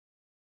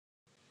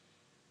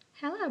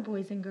Hello,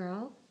 boys and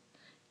girls.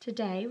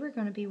 Today we're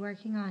going to be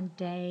working on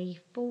day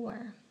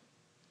 4.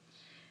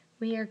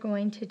 We are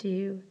going to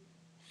do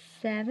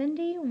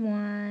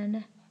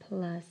 71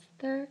 plus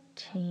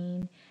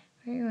 13.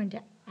 We're going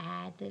to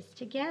add this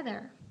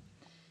together.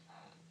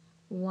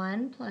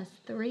 1 plus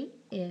 3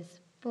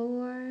 is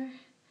 4.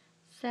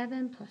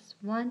 7 plus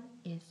 1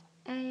 is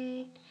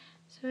 8.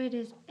 So it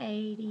is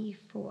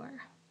 84.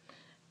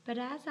 But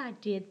as I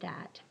did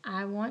that,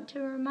 I want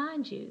to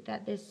remind you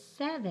that this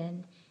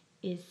 7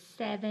 is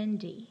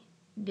 70.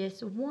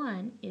 This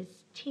 1 is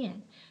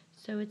 10.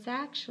 So it's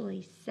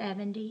actually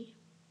 70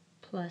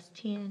 plus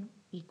 10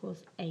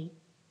 equals 80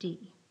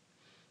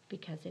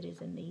 because it is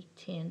in the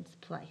tens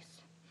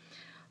place.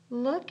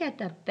 Look at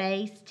the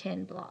base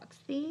 10 blocks.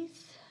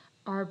 These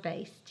are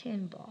base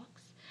 10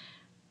 blocks.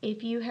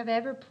 If you have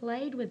ever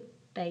played with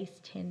base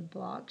 10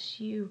 blocks,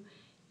 you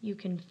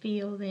can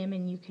feel them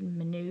and you can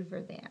maneuver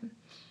them.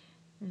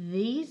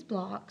 These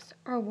blocks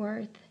are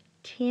worth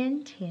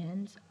 10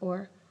 tens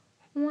or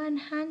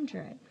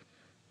 100.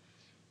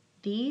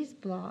 These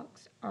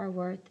blocks are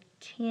worth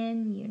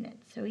 10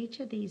 units. So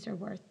each of these are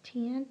worth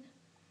 10.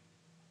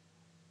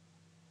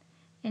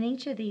 And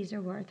each of these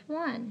are worth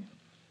 1.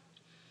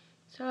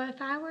 So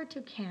if I were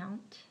to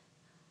count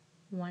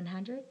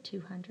 100,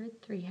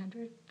 200,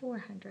 300,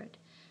 400.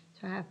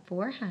 So I have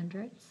 4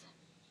 hundreds,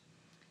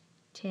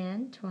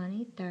 10,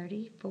 20,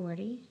 30,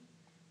 40.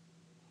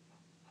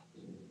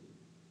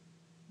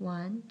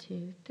 1,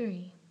 2,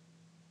 3.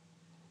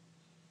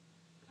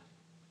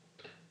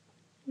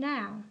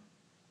 Now,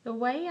 the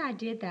way I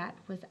did that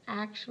was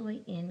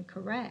actually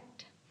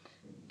incorrect.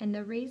 And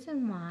the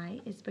reason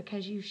why is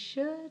because you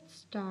should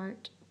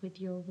start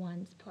with your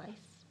ones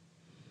place.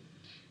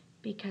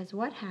 Because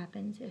what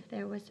happens if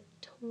there was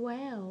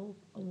 12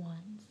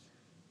 ones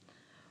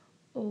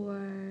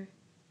or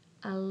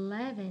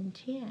 11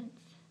 tens?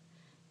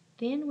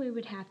 Then we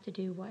would have to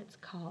do what's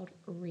called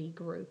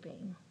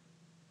regrouping.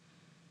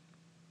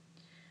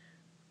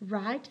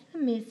 Write the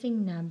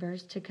missing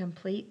numbers to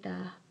complete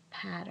the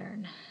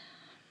pattern.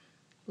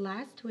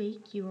 Last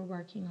week you were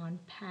working on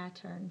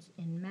patterns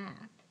in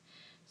math.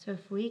 So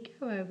if we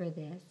go over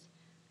this,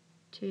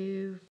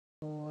 2,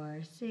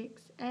 4,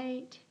 6,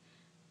 8,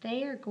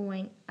 they are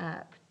going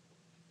up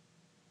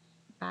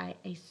by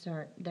a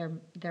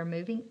certain, they're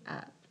moving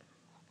up.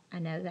 I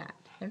know that.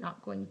 They're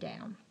not going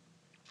down.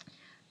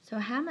 So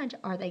how much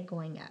are they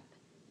going up?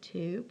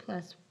 2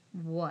 plus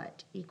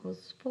what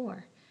equals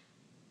 4?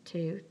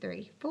 2,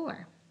 3,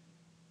 4.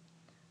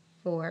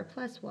 4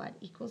 plus what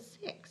equals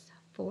 6?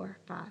 4,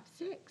 5,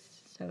 6.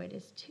 So it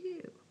is 2.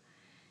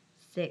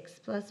 6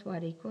 plus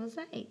what equals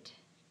 8?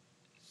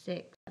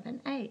 6,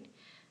 7, 8.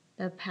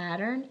 The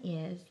pattern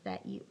is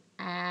that you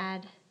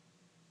add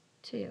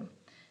 2.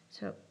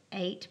 So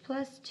 8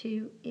 plus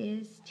 2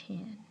 is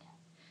 10.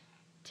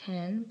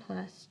 10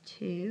 plus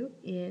 2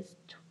 is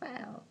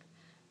 12.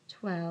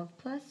 12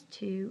 plus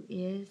 2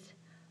 is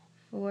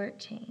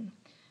 14.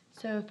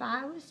 So if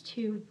I was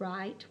to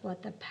write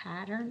what the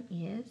pattern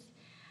is,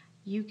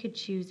 you could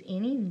choose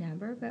any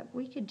number, but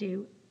we could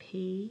do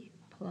P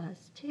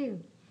plus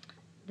 2.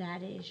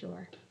 That is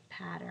your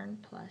pattern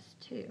plus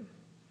 2.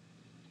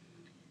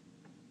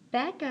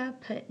 Becca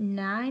put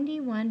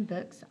 91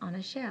 books on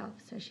a shelf,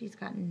 so she's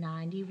got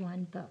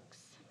 91 books.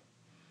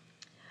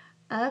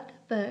 Of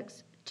the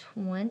books,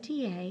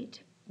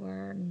 28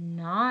 were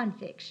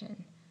nonfiction,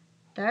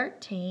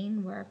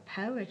 13 were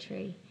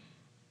poetry,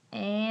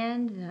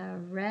 and the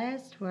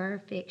rest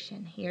were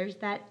fiction. Here's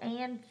that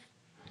and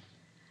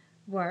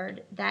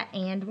word. That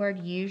and word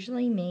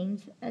usually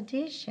means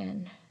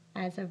addition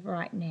as of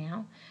right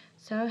now.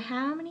 So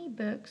how many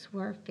books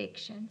were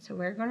fiction? So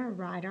we're going to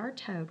write our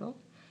total.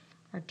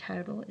 Our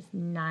total is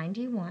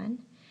 91,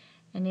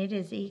 and it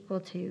is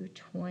equal to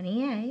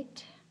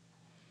 28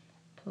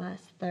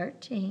 plus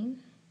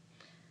 13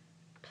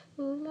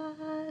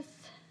 plus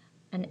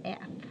an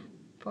F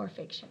for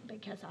fiction,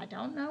 because I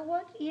don't know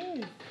what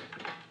is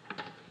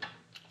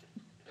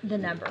the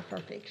number for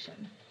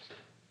fiction.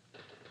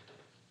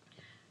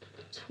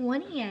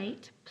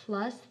 28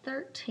 plus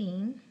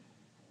 13,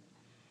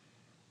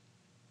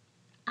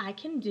 I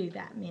can do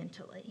that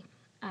mentally.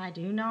 I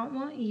do not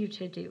want you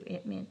to do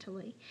it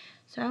mentally.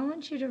 So I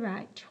want you to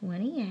write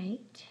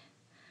 28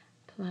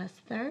 plus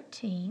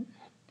 13,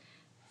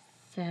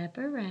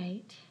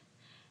 separate,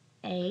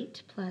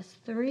 8 plus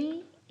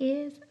 3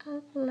 is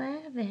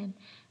 11,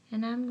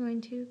 and I'm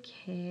going to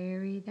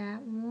carry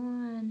that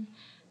 1.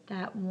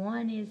 That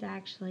 1 is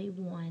actually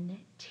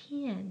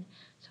 110.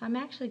 So I'm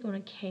actually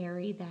going to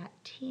carry that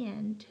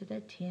 10 to the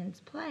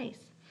tens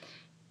place.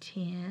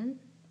 10,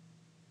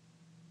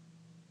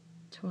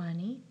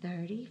 20,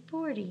 30,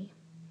 40.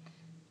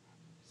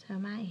 So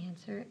my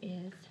answer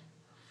is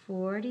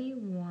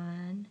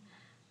 41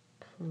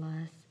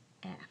 plus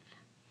F.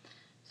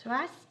 So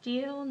I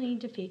still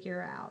need to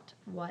figure out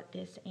what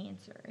this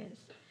answer is.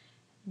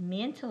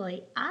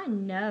 Mentally, I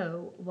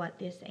know what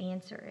this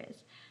answer is.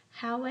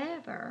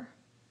 However,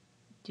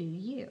 do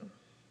you?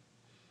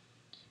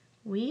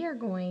 We are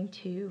going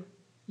to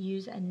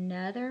use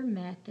another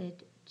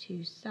method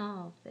to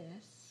solve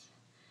this.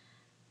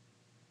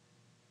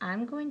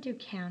 I'm going to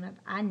count up.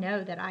 I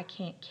know that I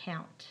can't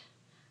count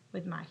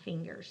with my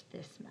fingers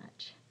this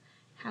much.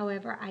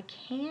 However, I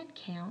can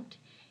count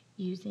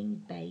using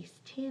base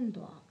 10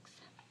 blocks.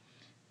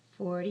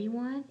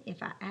 41,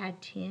 if I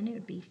add 10, it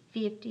would be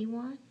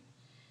 51,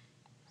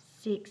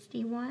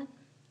 61,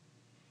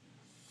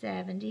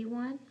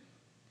 71,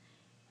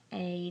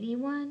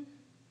 81,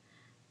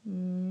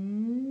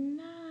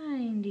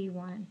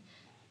 91.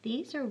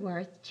 These are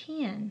worth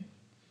 10.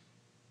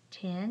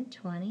 10,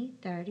 20,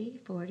 30,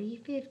 40,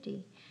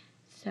 50.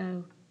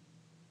 So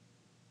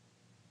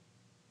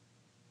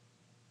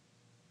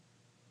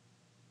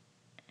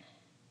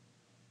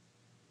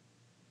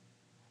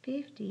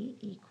 $50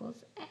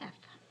 equals F.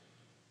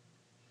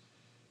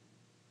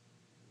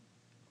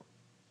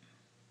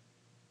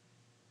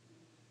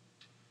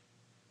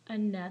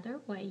 Another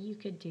way you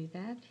could do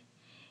that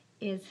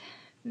is,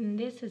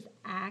 this is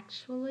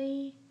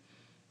actually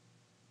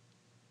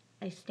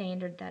a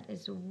standard that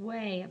is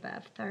way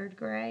above third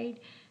grade.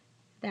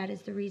 That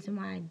is the reason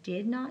why I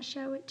did not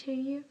show it to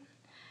you.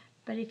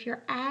 But if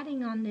you're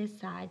adding on this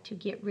side, to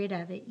get rid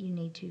of it, you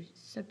need to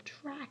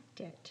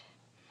subtract it.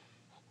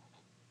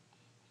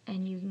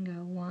 And you can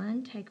go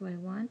 1, take away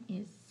 1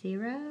 is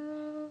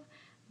 0.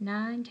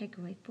 9, take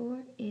away 4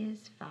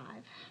 is 5.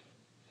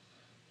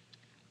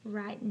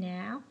 Right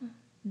now,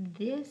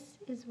 this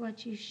is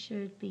what you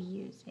should be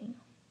using.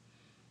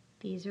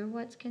 These are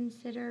what's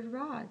considered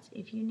rods.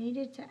 If you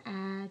needed to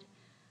add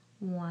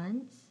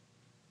ones,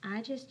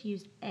 I just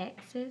use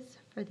X's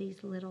for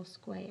these little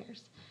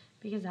squares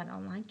because I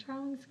don't like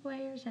drawing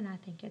squares and I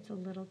think it's a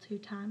little too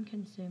time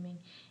consuming.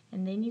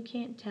 And then you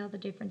can't tell the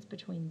difference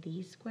between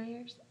these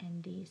squares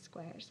and these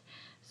squares.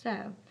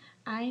 So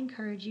I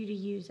encourage you to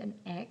use an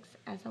X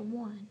as a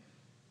 1.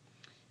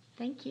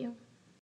 Thank you.